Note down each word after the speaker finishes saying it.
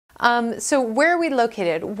So where are we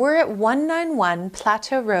located? We're at 191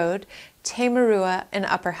 Plateau Road, Marua in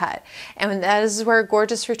Upper Hutt, and that is where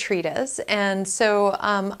Gorgeous Retreat is. And so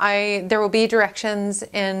there will be directions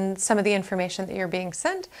in some of the information that you're being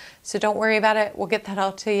sent, so don't worry about it. We'll get that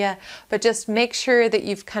all to you, but just make sure that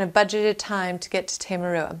you've kind of budgeted time to get to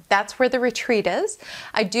Marua. That's where the retreat is.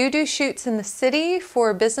 I do shoots in the city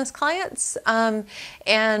for business clients,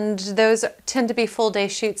 and those tend to be full day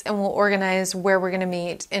shoots, and we'll organize where we're going to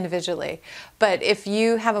meet individually. But if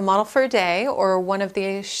you have a model for a day or one of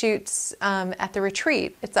the shoots at the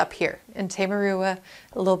retreat, it's up here in Marua,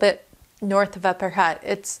 a little bit north of Upper Hutt.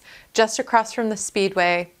 It's just across from the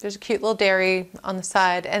Speedway. There's a cute little dairy on the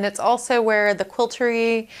side, and it's also where the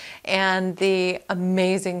quiltery and the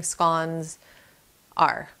amazing scones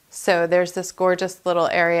are. So there's this gorgeous little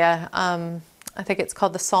area. I think it's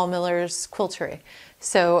called the Sawmiller's Quiltery.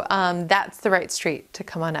 So that's the right street to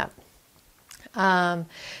come on up.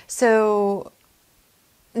 So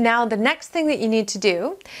now the next thing that you need to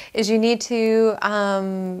do is you need to,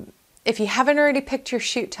 if you haven't already picked your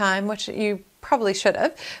shoot time, which you probably should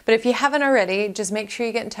have, but if you haven't already, just make sure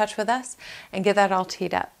you get in touch with us and get that all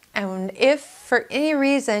teed up. And if for any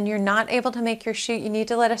reason you're not able to make your shoot, you need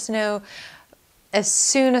to let us know as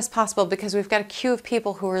soon as possible, because we've got a queue of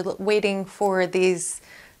people who are waiting for these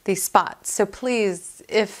spots. So please,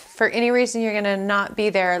 if for any reason you're going to not be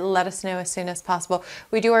there, let us know as soon as possible.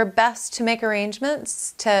 We do our best to make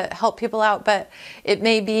arrangements to help people out, but it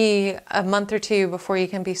may be a month or two before you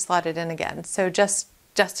can be slotted in again. So just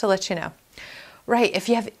to let you know. Right, if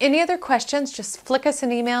you have any other questions, just flick us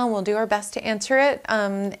an email and we'll do our best to answer it.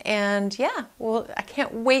 And yeah, I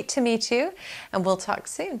can't wait to meet you, and we'll talk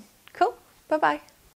soon. Cool, bye-bye.